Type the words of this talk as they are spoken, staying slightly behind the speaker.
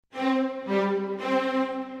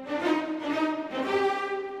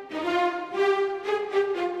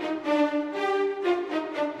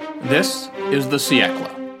This is the Siècle.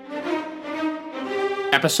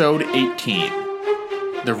 Episode 18.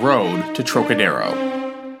 The Road to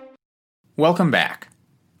Trocadero. Welcome back.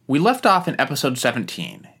 We left off in episode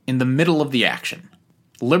 17, in the middle of the action.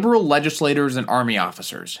 Liberal legislators and army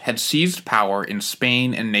officers had seized power in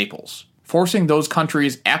Spain and Naples, forcing those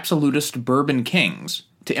countries' absolutist Bourbon kings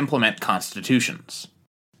to implement constitutions.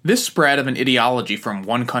 This spread of an ideology from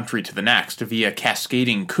one country to the next via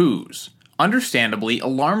cascading coups understandably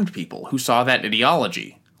alarmed people who saw that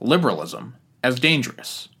ideology, liberalism, as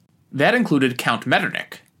dangerous. That included Count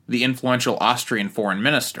Metternich, the influential Austrian foreign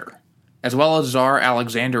minister, as well as Tsar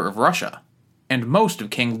Alexander of Russia, and most of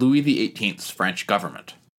King Louis XVIII's French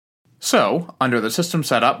government. So, under the system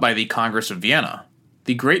set up by the Congress of Vienna,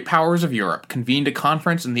 the great powers of Europe convened a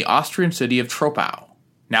conference in the Austrian city of Troppau,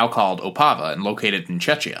 now called Opava and located in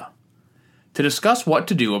Czechia, to discuss what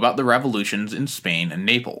to do about the revolutions in Spain and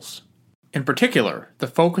Naples. In particular, the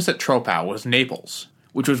focus at Troppau was Naples,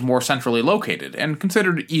 which was more centrally located and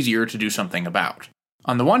considered easier to do something about.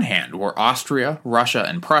 On the one hand were Austria, Russia,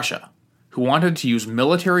 and Prussia, who wanted to use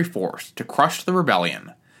military force to crush the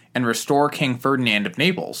rebellion and restore King Ferdinand of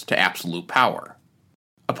Naples to absolute power.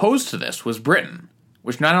 Opposed to this was Britain,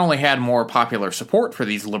 which not only had more popular support for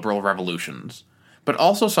these liberal revolutions, but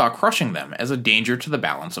also saw crushing them as a danger to the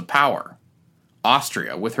balance of power.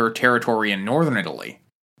 Austria, with her territory in northern Italy,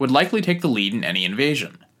 would likely take the lead in any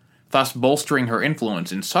invasion, thus bolstering her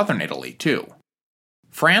influence in southern Italy, too.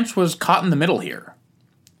 France was caught in the middle here.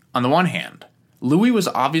 On the one hand, Louis was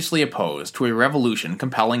obviously opposed to a revolution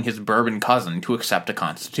compelling his Bourbon cousin to accept a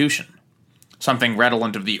constitution, something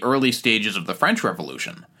redolent of the early stages of the French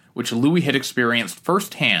Revolution, which Louis had experienced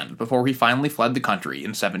firsthand before he finally fled the country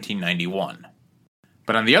in 1791.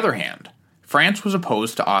 But on the other hand, France was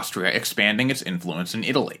opposed to Austria expanding its influence in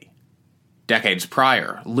Italy. Decades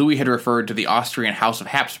prior, Louis had referred to the Austrian House of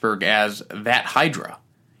Habsburg as that Hydra,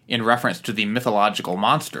 in reference to the mythological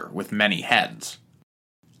monster with many heads.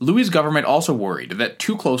 Louis's government also worried that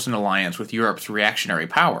too close an alliance with Europe's reactionary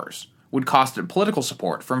powers would cost it political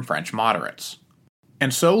support from French moderates.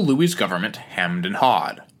 And so Louis's government hemmed and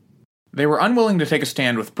hawed. They were unwilling to take a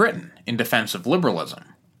stand with Britain in defense of liberalism,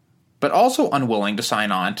 but also unwilling to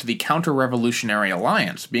sign on to the counter-revolutionary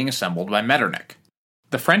alliance being assembled by Metternich.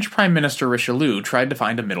 The French Prime Minister Richelieu tried to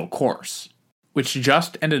find a middle course, which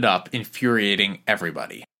just ended up infuriating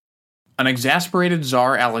everybody. An exasperated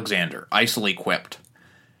Tsar Alexander icily quipped,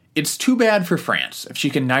 "It's too bad for France if she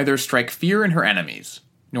can neither strike fear in her enemies,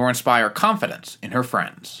 nor inspire confidence in her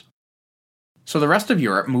friends." So the rest of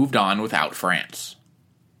Europe moved on without France.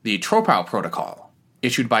 The Troppau Protocol,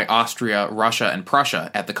 issued by Austria, Russia, and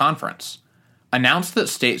Prussia at the conference, announced that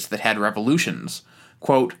states that had revolutions,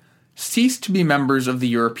 quote, ceased to be members of the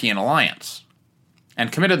European alliance,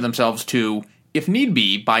 and committed themselves to, if need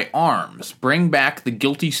be, by arms, bring back the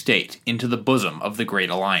guilty state into the bosom of the Great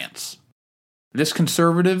Alliance. This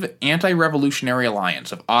conservative, anti-revolutionary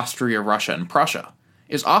alliance of Austria, Russia, and Prussia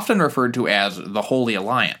is often referred to as the Holy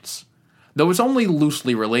Alliance, though it's only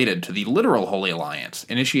loosely related to the literal Holy Alliance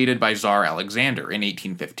initiated by Tsar Alexander in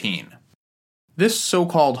 1815. This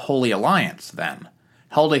so-called Holy Alliance, then,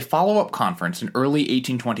 held a follow-up conference in early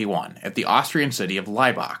 1821 at the Austrian city of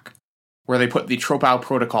Laibach, where they put the Troppau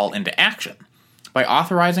Protocol into action by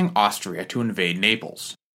authorizing Austria to invade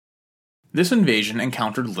Naples. This invasion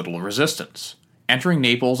encountered little resistance, entering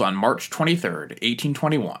Naples on March 23,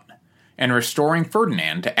 1821, and restoring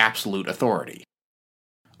Ferdinand to absolute authority.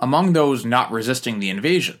 Among those not resisting the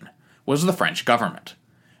invasion was the French government,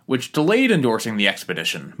 which delayed endorsing the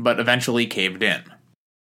expedition but eventually caved in.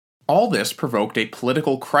 All this provoked a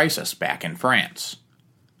political crisis back in France.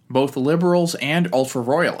 Both liberals and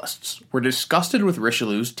ultra-royalists were disgusted with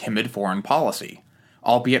Richelieu's timid foreign policy,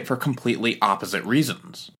 albeit for completely opposite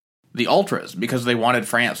reasons. The ultras because they wanted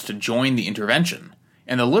France to join the intervention,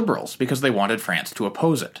 and the liberals because they wanted France to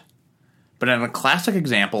oppose it. But in a classic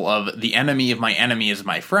example of the enemy of my enemy is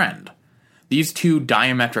my friend, these two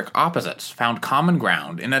diametric opposites found common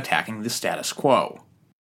ground in attacking the status quo.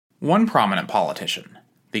 One prominent politician,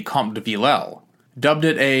 the Comte de Villèle, dubbed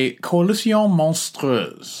it a coalition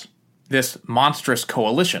monstrueuse. This monstrous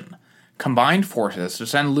coalition combined forces to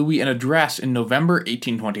send Louis an address in November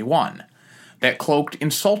 1821 that cloaked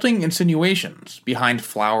insulting insinuations behind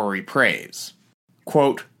flowery praise.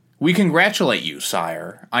 Quote, "We congratulate you,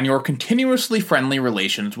 sire, on your continuously friendly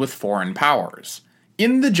relations with foreign powers,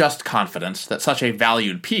 in the just confidence that such a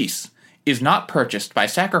valued peace is not purchased by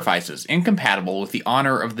sacrifices incompatible with the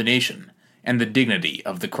honor of the nation and the dignity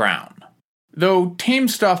of the crown." Though tame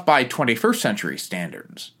stuff by 21st century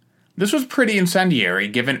standards, this was pretty incendiary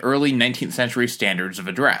given early 19th century standards of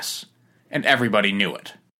address, and everybody knew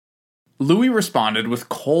it. Louis responded with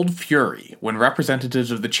cold fury when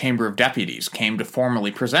representatives of the Chamber of Deputies came to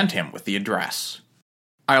formally present him with the address.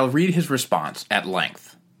 I'll read his response at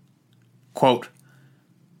length. Quote,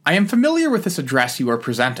 I am familiar with this address you are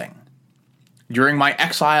presenting. During my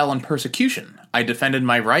exile and persecution, I defended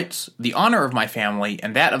my rights, the honor of my family,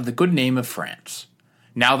 and that of the good name of France.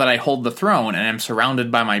 Now that I hold the throne and am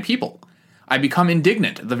surrounded by my people, I become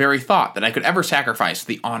indignant at the very thought that I could ever sacrifice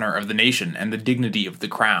the honor of the nation and the dignity of the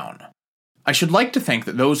crown. I should like to think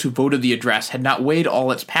that those who voted the address had not weighed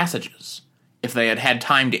all its passages. If they had had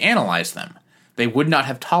time to analyze them, they would not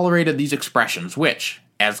have tolerated these expressions which,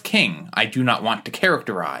 as king, I do not want to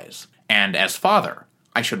characterize, and as father,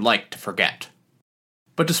 I should like to forget.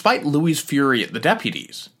 But despite Louis's fury at the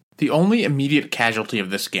deputies, the only immediate casualty of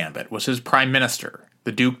this gambit was his prime minister,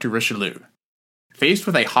 the Duc de Richelieu. Faced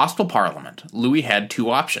with a hostile parliament, Louis had two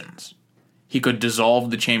options. He could dissolve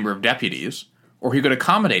the Chamber of Deputies, or he could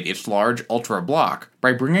accommodate its large ultra-bloc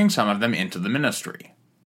by bringing some of them into the ministry.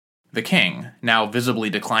 The king, now visibly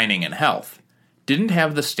declining in health, didn't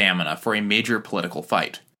have the stamina for a major political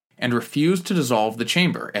fight, and refused to dissolve the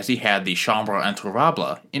chamber as he had the Chambre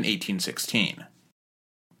introuvable in 1816.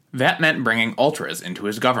 That meant bringing ultras into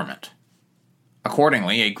his government.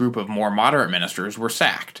 Accordingly, a group of more moderate ministers were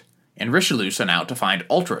sacked, and Richelieu sent out to find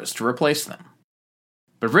ultras to replace them.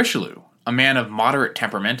 But Richelieu, a man of moderate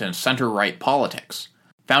temperament and center-right politics,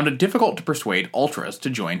 found it difficult to persuade ultras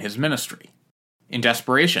to join his ministry. In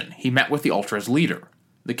desperation, he met with the ultras' leader,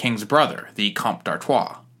 the king's brother, the Comte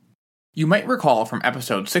d'Artois. You might recall from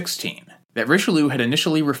episode 16 that Richelieu had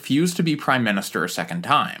initially refused to be prime minister a second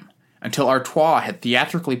time, until Artois had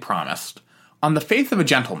theatrically promised, "On the faith of a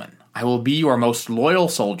gentleman, I will be your most loyal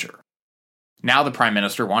soldier." Now the prime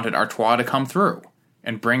minister wanted Artois to come through,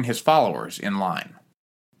 and bring his followers in line.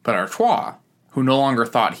 But Artois, who no longer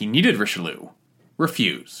thought he needed Richelieu,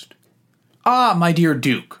 refused. "Ah, my dear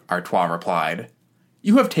Duke," Artois replied,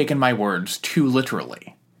 "you have taken my words too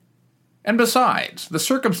literally. And besides, the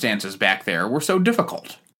circumstances back there were so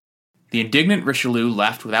difficult." The indignant Richelieu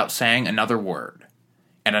left without saying another word,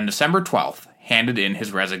 and on December 12th handed in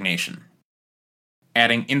his resignation.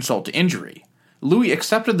 Adding insult to injury, Louis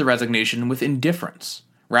accepted the resignation with indifference,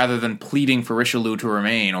 rather than pleading for Richelieu to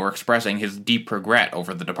remain or expressing his deep regret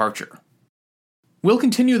over the departure. We'll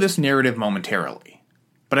continue this narrative momentarily,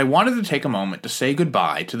 but I wanted to take a moment to say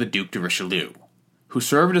goodbye to the Duc de Richelieu, who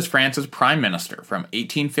served as France's prime minister from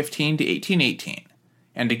 1815 to 1818,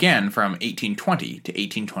 and again from 1820 to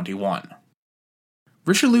 1821.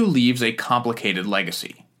 Richelieu leaves a complicated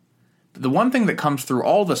legacy, but the one thing that comes through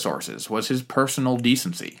all the sources was his personal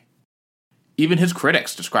decency. Even his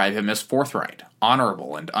critics describe him as forthright,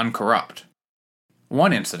 honorable, and uncorrupt.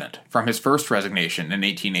 One incident, from his first resignation in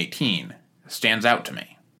 1818, stands out to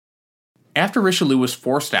me. After Richelieu was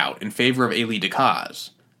forced out in favor of Élie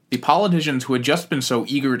Decazes, the politicians who had just been so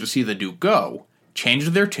eager to see the Duke go changed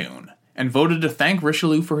their tune and voted to thank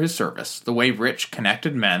Richelieu for his service the way rich,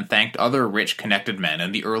 connected men thanked other rich, connected men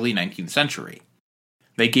in the early 19th century.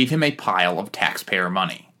 They gave him a pile of taxpayer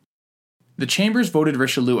money. The chambers voted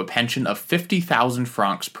Richelieu a pension of 50,000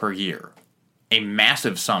 francs per year, a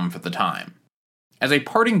massive sum for the time, as a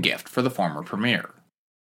parting gift for the former premier.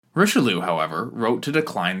 Richelieu, however, wrote to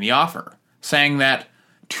decline the offer, saying that,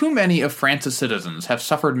 "Too many of France's citizens have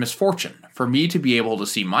suffered misfortune for me to be able to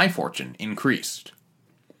see my fortune increased."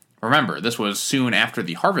 Remember, this was soon after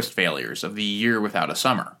the harvest failures of the year without a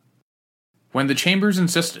summer. When the chambers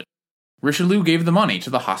insisted, Richelieu gave the money to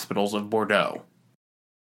the hospitals of Bordeaux.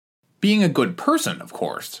 Being a good person, of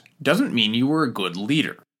course, doesn't mean you were a good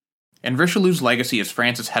leader, and Richelieu's legacy as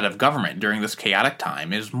France's head of government during this chaotic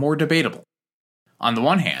time is more debatable. On the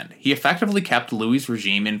one hand, he effectively kept Louis's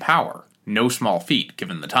regime in power, no small feat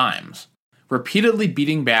given the times, repeatedly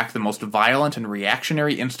beating back the most violent and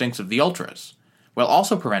reactionary instincts of the ultras, while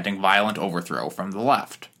also preventing violent overthrow from the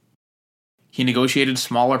left. He negotiated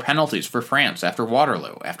smaller penalties for France after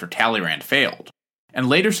Waterloo, after Talleyrand failed, and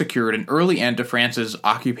later secured an early end to France's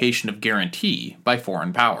occupation of guarantee by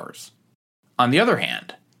foreign powers. On the other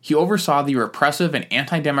hand, he oversaw the repressive and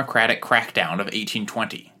anti-democratic crackdown of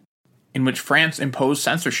 1820, in which France imposed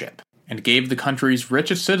censorship and gave the country's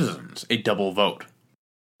richest citizens a double vote.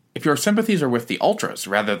 If your sympathies are with the ultras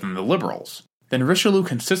rather than the liberals, then Richelieu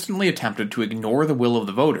consistently attempted to ignore the will of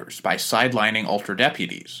the voters by sidelining ultra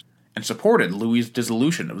deputies, and supported Louis's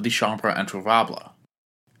dissolution of the Chambre introuvable.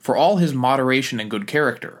 For all his moderation and good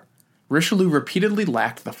character, Richelieu repeatedly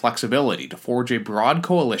lacked the flexibility to forge a broad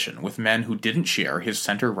coalition with men who didn't share his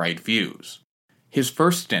center-right views. His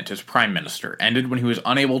first stint as prime minister ended when he was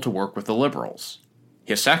unable to work with the liberals.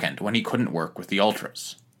 His second when he couldn't work with the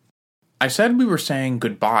ultras. I said we were saying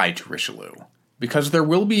goodbye to Richelieu, because there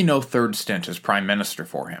will be no third stint as Prime Minister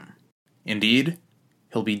for him. Indeed,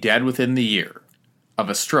 he'll be dead within the year,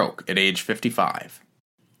 of a stroke at age 55.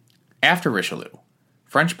 After Richelieu,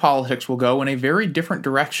 French politics will go in a very different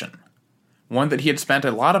direction, one that he had spent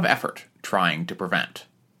a lot of effort trying to prevent.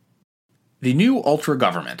 The new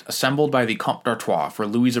ultra-government assembled by the Comte d'Artois for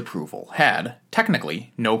Louis's approval had,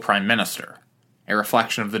 technically, no prime minister, a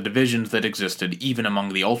reflection of the divisions that existed even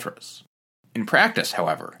among the ultras. In practice,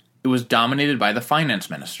 however, it was dominated by the finance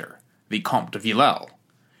minister, the Comte de Villèle,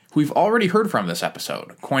 who we've already heard from this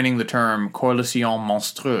episode, coining the term coalition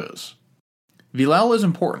monstrueuse. Villèle is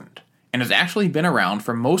important, and has actually been around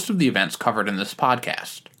for most of the events covered in this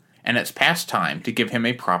podcast, and it's past time to give him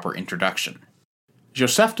a proper introduction.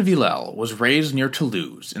 Joseph de Villèle was raised near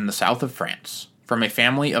Toulouse in the south of France, from a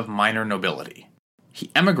family of minor nobility.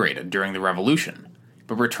 He emigrated during the Revolution,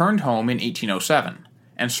 but returned home in 1807,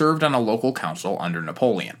 and served on a local council under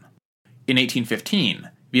Napoleon. In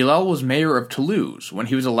 1815, Villèle was mayor of Toulouse when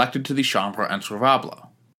he was elected to the Chambre introuvable.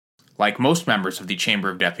 Like most members of the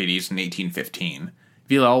Chamber of Deputies in 1815,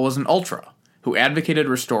 Villèle was an ultra, who advocated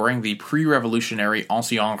restoring the pre-revolutionary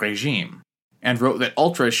Ancien Régime, and wrote that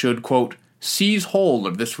ultras should, quote, seize hold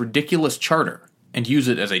of this ridiculous charter, and use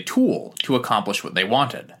it as a tool to accomplish what they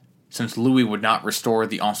wanted, since Louis would not restore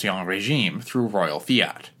the Ancien Régime through royal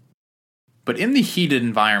fiat. But in the heated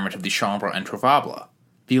environment of the Chambre introuvable,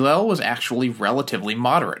 Villèle was actually relatively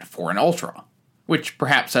moderate for an ultra, which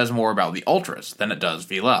perhaps says more about the ultras than it does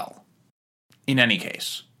Villèle. In any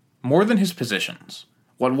case, more than his positions,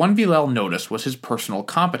 what won Villèle notice was his personal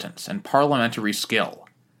competence and parliamentary skill,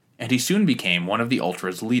 and he soon became one of the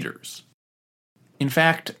ultras' leaders. In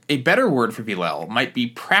fact, a better word for Villèle might be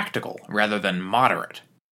practical rather than moderate.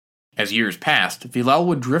 As years passed, Villèle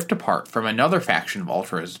would drift apart from another faction of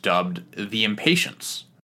ultras dubbed the Impatients,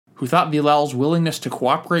 who thought Villèle's willingness to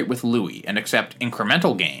cooperate with Louis and accept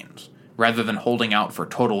incremental gains, rather than holding out for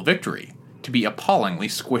total victory, to be appallingly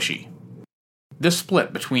squishy. This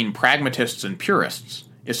split between pragmatists and purists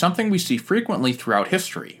is something we see frequently throughout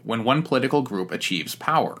history when one political group achieves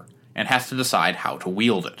power, and has to decide how to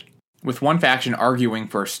wield it, with one faction arguing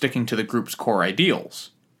for sticking to the group's core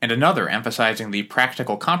ideals, and another emphasizing the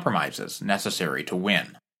practical compromises necessary to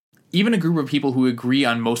win. Even a group of people who agree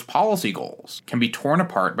on most policy goals can be torn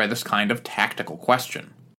apart by this kind of tactical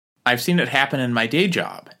question. I've seen it happen in my day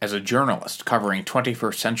job as a journalist covering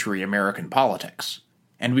 21st century American politics,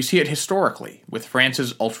 and we see it historically with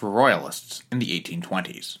France's ultra-royalists in the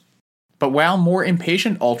 1820s. But while more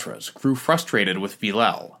impatient ultras grew frustrated with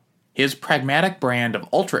Villèle, his pragmatic brand of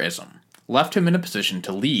ultraism left him in a position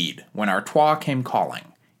to lead when Artois came calling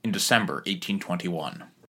in December 1821.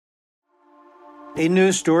 A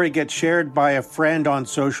news story gets shared by a friend on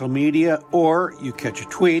social media, or you catch a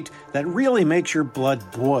tweet that really makes your blood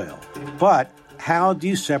boil. But how do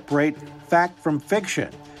you separate fact from fiction?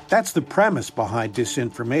 That's the premise behind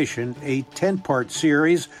Disinformation, a 10-part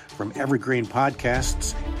series from Evergreen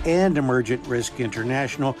Podcasts and Emergent Risk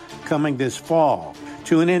International coming this fall.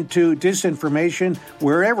 Tune into Disinformation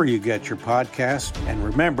wherever you get your podcasts, and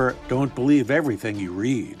remember, don't believe everything you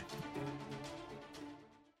read.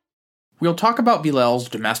 We'll talk about Villèle's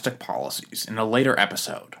domestic policies in a later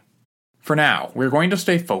episode. For now, we're going to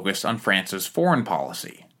stay focused on France's foreign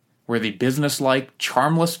policy, where the businesslike,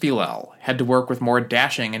 charmless Villèle had to work with more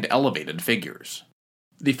dashing and elevated figures.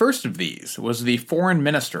 The first of these was the foreign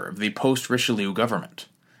minister of the post-Richelieu government,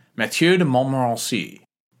 Mathieu de Montmorency,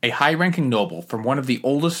 a high-ranking noble from one of the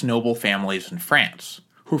oldest noble families in France,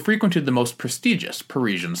 who frequented the most prestigious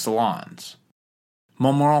Parisian salons.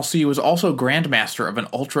 Montmorency was also Grand Master of an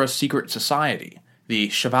ultra-secret society, the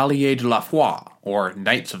Chevaliers de la Foi, or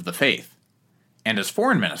Knights of the Faith, and as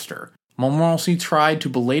foreign minister, Montmorency tried to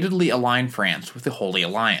belatedly align France with the Holy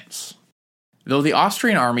Alliance. Though the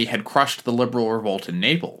Austrian army had crushed the liberal revolt in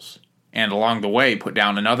Naples, and along the way put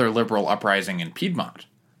down another liberal uprising in Piedmont,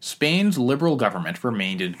 Spain's liberal government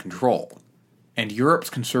remained in control, and Europe's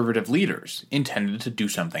conservative leaders intended to do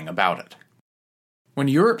something about it. When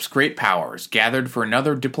Europe's great powers gathered for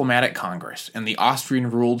another diplomatic congress in the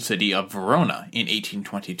Austrian-ruled city of Verona in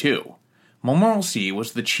 1822, Montmorency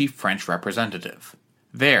was the chief French representative.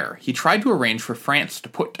 There, he tried to arrange for France to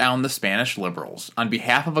put down the Spanish liberals on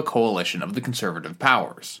behalf of a coalition of the conservative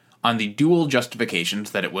powers, on the dual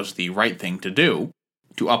justifications that it was the right thing to do,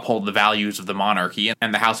 to uphold the values of the monarchy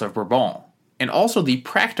and the House of Bourbon, and also the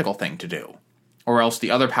practical thing to do, or else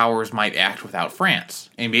the other powers might act without France,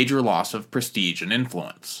 a major loss of prestige and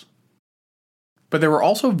influence. But there were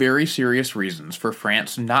also very serious reasons for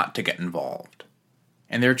France not to get involved,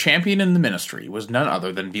 and their champion in the ministry was none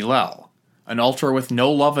other than Villèle, an ultra with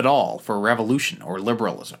no love at all for revolution or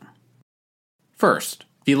liberalism. First,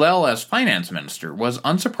 Villèle as finance minister was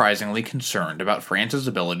unsurprisingly concerned about France's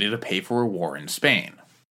ability to pay for a war in Spain.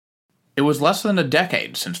 It was less than a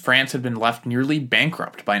decade since France had been left nearly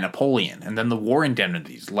bankrupt by Napoleon and then the war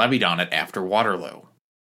indemnities levied on it after Waterloo.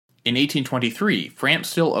 In 1823, France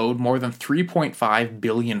still owed more than 3.5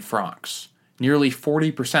 billion francs, nearly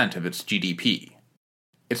 40% of its GDP.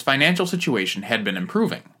 Its financial situation had been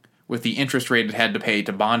improving, with the interest rate it had to pay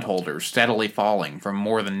to bondholders steadily falling from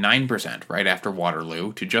more than 9% right after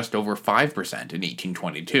Waterloo to just over 5% in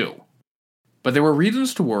 1822. But there were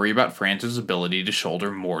reasons to worry about France's ability to shoulder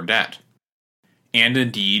more debt. And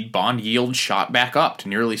indeed, bond yields shot back up to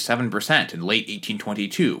nearly 7% in late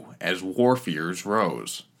 1822 as war fears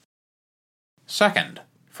rose. Second,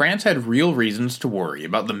 France had real reasons to worry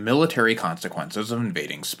about the military consequences of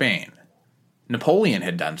invading Spain. Napoleon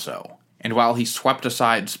had done so, and while he swept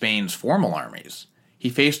aside Spain's formal armies, he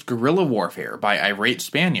faced guerrilla warfare by irate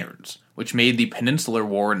Spaniards, which made the Peninsular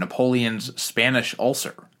War Napoleon's Spanish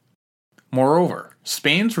ulcer. Moreover,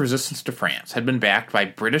 Spain's resistance to France had been backed by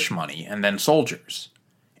British money and then soldiers,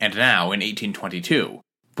 and now, in 1822,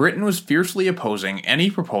 Britain was fiercely opposing any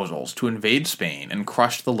proposals to invade Spain and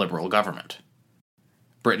crush the liberal government.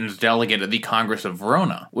 Britain's delegate at the Congress of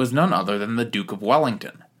Verona was none other than the Duke of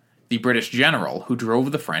Wellington, the British general who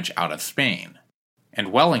drove the French out of Spain,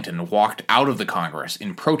 and Wellington walked out of the Congress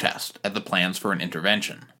in protest at the plans for an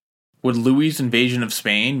intervention. Would Louis's invasion of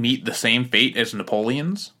Spain meet the same fate as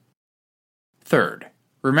Napoleon's? Third,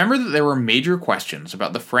 remember that there were major questions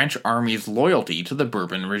about the French army's loyalty to the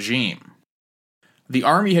Bourbon regime. The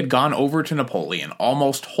army had gone over to Napoleon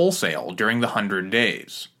almost wholesale during the 100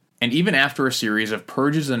 Days, and even after a series of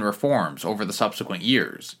purges and reforms over the subsequent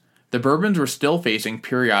years, the Bourbons were still facing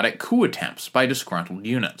periodic coup attempts by disgruntled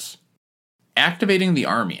units. Activating the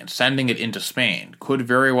army and sending it into Spain could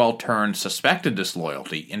very well turn suspected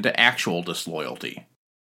disloyalty into actual disloyalty.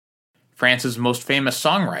 France's most famous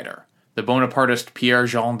songwriter, the Bonapartist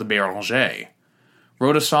Pierre-Jean de Béranger,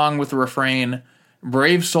 wrote a song with the refrain,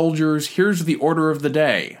 "Brave soldiers, here's the order of the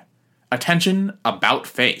day. Attention, about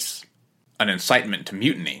face," an incitement to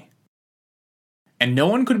mutiny. And no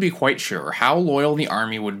one could be quite sure how loyal the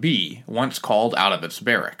army would be once called out of its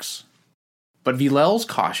barracks. But Villèle's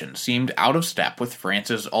caution seemed out of step with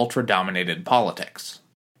France's ultra-dominated politics.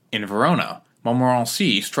 In Verona,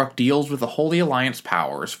 Montmorency struck deals with the Holy Alliance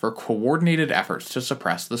powers for coordinated efforts to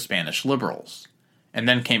suppress the Spanish liberals, and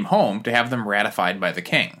then came home to have them ratified by the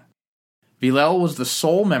king. Villèle was the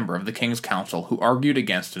sole member of the king's council who argued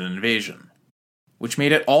against an invasion, which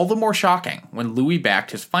made it all the more shocking when Louis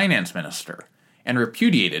backed his finance minister and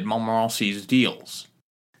repudiated Montmorency's deals.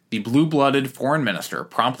 The blue-blooded foreign minister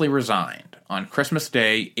promptly resigned on Christmas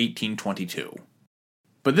Day, 1822.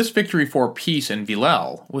 But this victory for peace in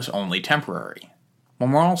Villèle was only temporary.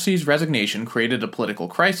 Montmorency's resignation created a political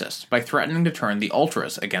crisis by threatening to turn the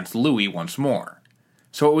ultras against Louis once more,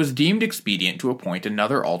 so it was deemed expedient to appoint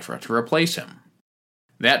another ultra to replace him.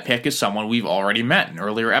 That pick is someone we've already met in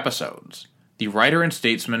earlier episodes, the writer and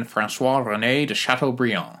statesman François-René de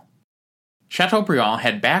Chateaubriand. Chateaubriand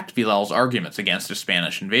had backed Villèle's arguments against a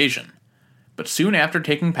Spanish invasion, but soon after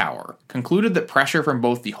taking power, concluded that pressure from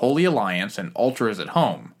both the Holy Alliance and ultras at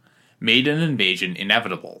home made an invasion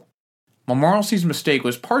inevitable. Montmorency's mistake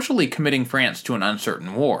was partially committing France to an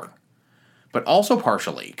uncertain war, but also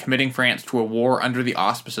partially committing France to a war under the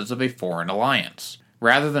auspices of a foreign alliance,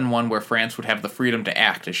 rather than one where France would have the freedom to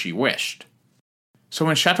act as she wished. So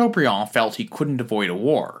when Chateaubriand felt he couldn't avoid a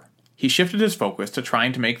war, he shifted his focus to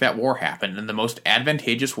trying to make that war happen in the most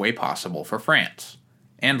advantageous way possible for France,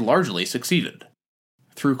 and largely succeeded.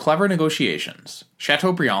 Through clever negotiations,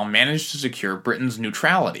 Chateaubriand managed to secure Britain's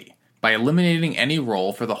neutrality by eliminating any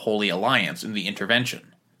role for the Holy Alliance in the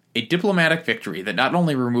intervention, a diplomatic victory that not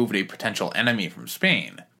only removed a potential enemy from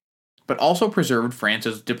Spain, but also preserved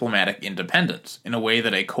France's diplomatic independence in a way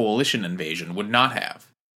that a coalition invasion would not have.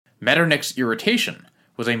 Metternich's irritation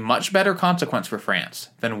was a much better consequence for France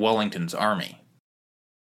than Wellington's army.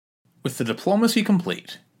 With the diplomacy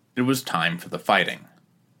complete, it was time for the fighting.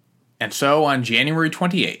 And so, on January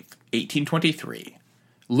 28, 1823,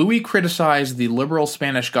 Louis criticized the liberal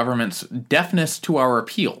Spanish government's deafness to our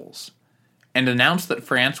appeals, and announced that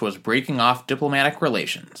France was breaking off diplomatic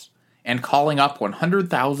relations and calling up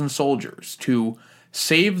 100,000 soldiers to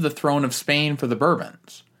save the throne of Spain for the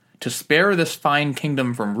Bourbons, to spare this fine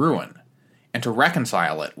kingdom from ruin, and to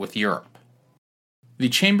reconcile it with Europe. The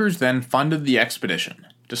Chambers then funded the expedition,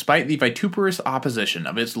 despite the vituperous opposition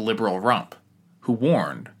of its liberal rump, who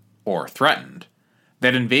warned, or threatened,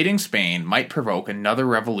 that invading Spain might provoke another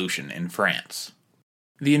revolution in France.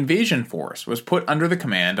 The invasion force was put under the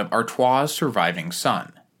command of Artois' surviving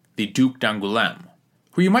son, the Duc d'Angoulême,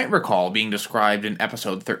 who you might recall being described in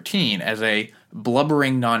episode 13 as a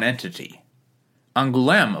blubbering nonentity.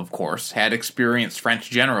 Angoulême, of course, had experienced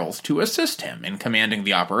French generals to assist him in commanding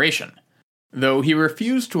the operation, though he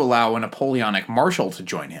refused to allow a Napoleonic marshal to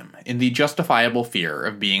join him in the justifiable fear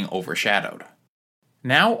of being overshadowed.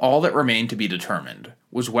 Now all that remained to be determined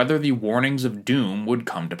was whether the warnings of doom would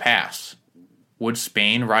come to pass. Would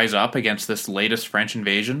Spain rise up against this latest French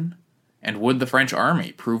invasion? And would the French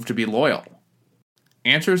army prove to be loyal?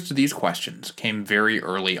 Answers to these questions came very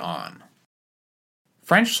early on.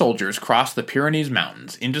 French soldiers crossed the Pyrenees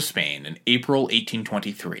Mountains into Spain in April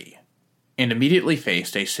 1823, and immediately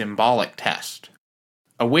faced a symbolic test.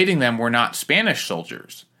 Awaiting them were not Spanish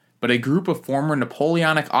soldiers, but a group of former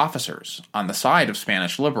Napoleonic officers on the side of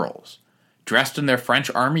Spanish liberals, dressed in their French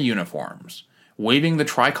army uniforms, waving the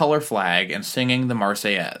tricolor flag and singing the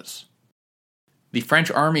Marseillaise. The French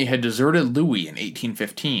army had deserted Louis in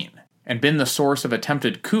 1815, and been the source of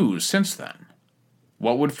attempted coups since then.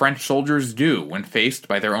 What would French soldiers do when faced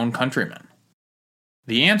by their own countrymen?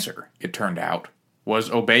 The answer, it turned out, was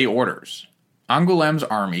obey orders. Angoulême's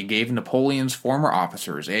army gave Napoleon's former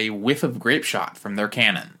officers a whiff of grapeshot from their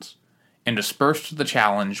cannons, and dispersed the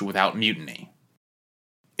challenge without mutiny.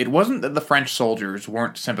 It wasn't that the French soldiers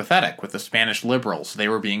weren't sympathetic with the Spanish liberals they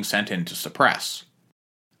were being sent in to suppress,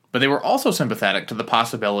 but they were also sympathetic to the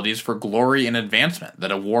possibilities for glory and advancement that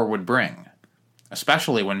a war would bring,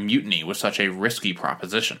 especially when mutiny was such a risky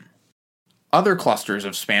proposition. Other clusters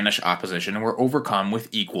of Spanish opposition were overcome with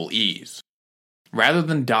equal ease. Rather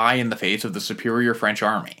than die in the face of the superior French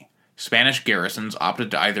army, Spanish garrisons opted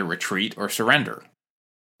to either retreat or surrender.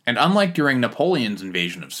 And unlike during Napoleon's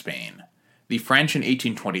invasion of Spain, the French in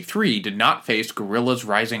 1823 did not face guerrillas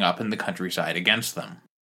rising up in the countryside against them.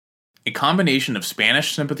 A combination of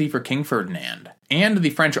Spanish sympathy for King Ferdinand and the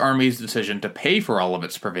French army's decision to pay for all of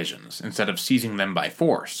its provisions instead of seizing them by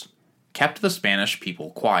force kept the Spanish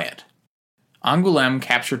people quiet. Angoulême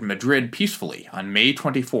captured Madrid peacefully on May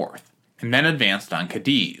 24th, and then advanced on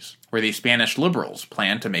Cadiz, where the Spanish liberals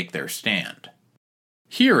planned to make their stand.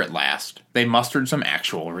 Here, at last, they mustered some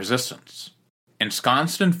actual resistance.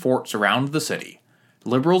 Ensconced in forts around the city,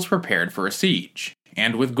 liberals prepared for a siege,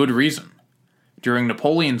 and with good reason. During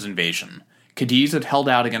Napoleon's invasion, Cadiz had held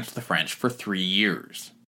out against the French for 3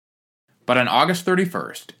 years. But on August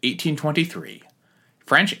 31st, 1823,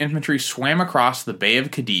 French infantry swam across the Bay of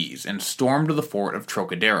Cadiz and stormed the fort of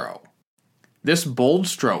Trocadero. This bold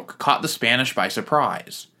stroke caught the Spanish by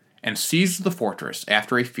surprise, and seized the fortress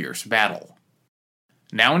after a fierce battle.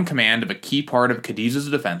 Now in command of a key part of Cadiz's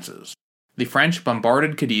defenses, the French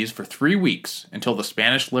bombarded Cadiz for 3 weeks until the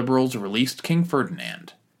Spanish liberals released King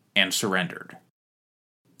Ferdinand and surrendered.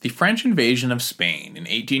 The French invasion of Spain in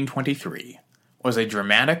 1823 was a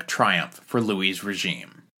dramatic triumph for Louis's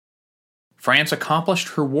regime. France accomplished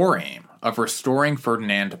her war aim of restoring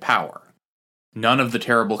Ferdinand to power. None of the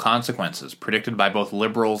terrible consequences predicted by both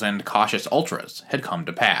liberals and cautious ultras had come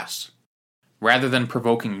to pass. Rather than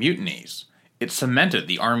provoking mutinies, it cemented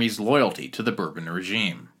the army's loyalty to the Bourbon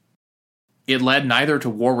regime. It led neither to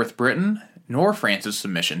war with Britain nor France's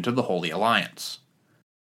submission to the Holy Alliance.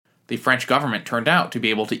 The French government turned out to be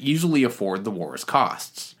able to easily afford the war's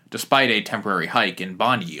costs, despite a temporary hike in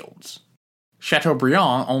bond yields.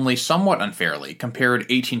 Chateaubriand only somewhat unfairly compared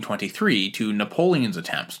 1823 to Napoleon's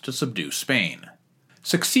attempts to subdue Spain.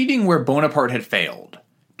 Succeeding where Bonaparte had failed,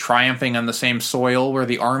 triumphing on the same soil where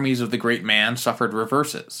the armies of the great man suffered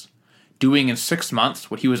reverses, doing in 6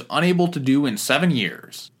 months what he was unable to do in 7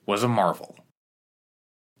 years, was a marvel.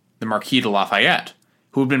 The Marquis de Lafayette,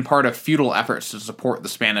 who had been part of futile efforts to support the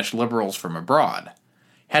Spanish liberals from abroad,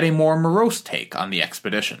 had a more morose take on the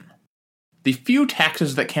expedition. "The few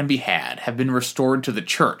taxes that can be had have been restored to the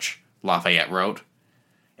church," Lafayette wrote.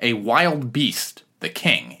 "A wild beast, the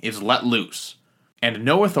king, is let loose, and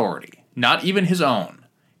no authority, not even his own,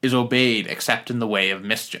 is obeyed except in the way of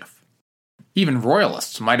mischief." Even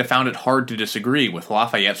royalists might have found it hard to disagree with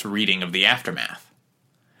Lafayette's reading of the aftermath.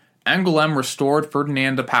 Angoulême restored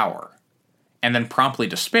Ferdinand to power, and then promptly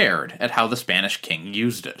despaired at how the Spanish king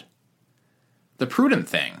used it. The prudent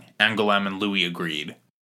thing, Angoulême and Louis agreed,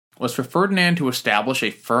 was for Ferdinand to establish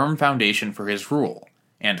a firm foundation for his rule,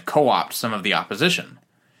 and co-opt some of the opposition,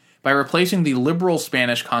 by replacing the liberal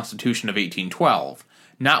Spanish Constitution of 1812,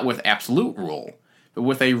 not with absolute rule, but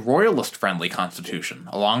with a royalist-friendly constitution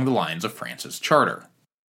along the lines of France's charter.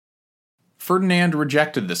 Ferdinand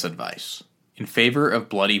rejected this advice, in favor of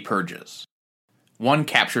bloody purges. One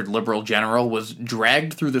captured liberal general was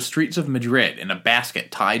dragged through the streets of Madrid in a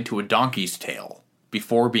basket tied to a donkey's tail,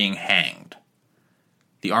 before being hanged.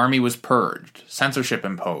 The army was purged, censorship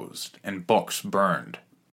imposed, and books burned.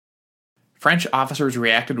 French officers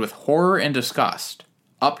reacted with horror and disgust,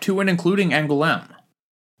 up to and including Angoulême,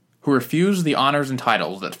 who refused the honors and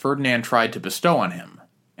titles that Ferdinand tried to bestow on him,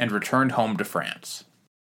 and returned home to France.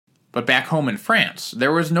 But back home in France,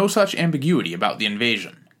 there was no such ambiguity about the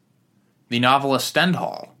invasion. The novelist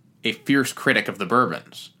Stendhal, a fierce critic of the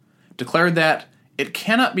Bourbons, declared that it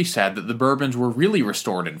cannot be said that the Bourbons were really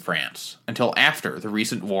restored in France until after the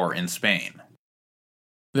recent war in Spain.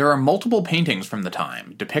 There are multiple paintings from the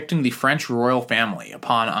time depicting the French royal family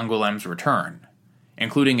upon Angoulême's return,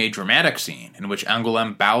 including a dramatic scene in which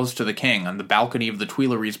Angoulême bows to the king on the balcony of the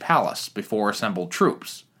Tuileries Palace before assembled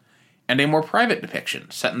troops, and a more private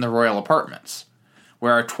depiction set in the royal apartments,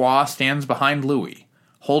 where Artois stands behind Louis,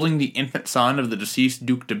 holding the infant son of the deceased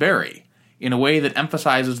Duc de Berry, in a way that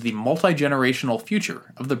emphasizes the multi-generational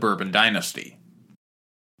future of the Bourbon dynasty.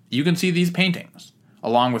 You can see these paintings,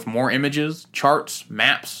 along with more images, charts,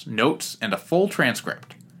 maps, notes, and a full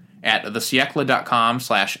transcript, at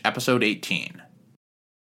thesiecle.com/episode 18.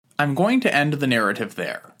 I'm going to end the narrative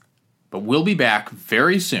there, but we'll be back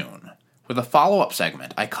very soon with a follow-up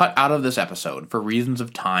segment I cut out of this episode for reasons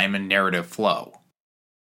of time and narrative flow.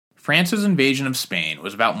 France's invasion of Spain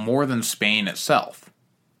was about more than Spain itself.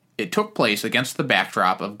 It took place against the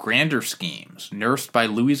backdrop of grander schemes nursed by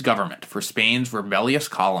Louis's government for Spain's rebellious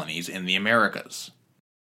colonies in the Americas.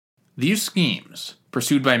 These schemes,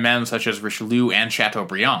 pursued by men such as Richelieu and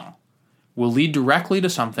Chateaubriand, will lead directly to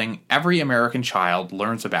something every American child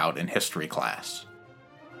learns about in history class.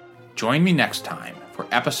 Join me next time for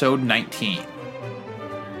episode 19,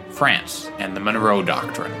 France and the Monroe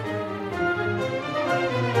Doctrine.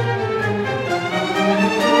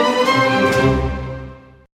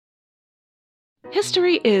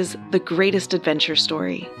 History is the greatest adventure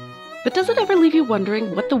story. But does it ever leave you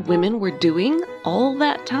wondering what the women were doing all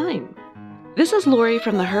that time? This is Lori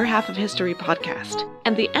from the Her Half of History podcast,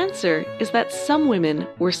 and the answer is that some women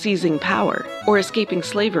were seizing power, or escaping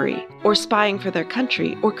slavery, or spying for their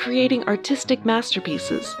country, or creating artistic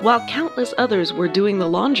masterpieces, while countless others were doing the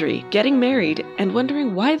laundry, getting married, and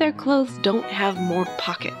wondering why their clothes don't have more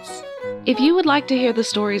pockets. If you would like to hear the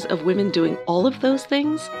stories of women doing all of those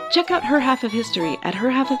things, check out Her Half of History at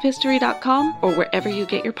herhalfofhistory.com or wherever you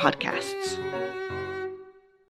get your podcasts.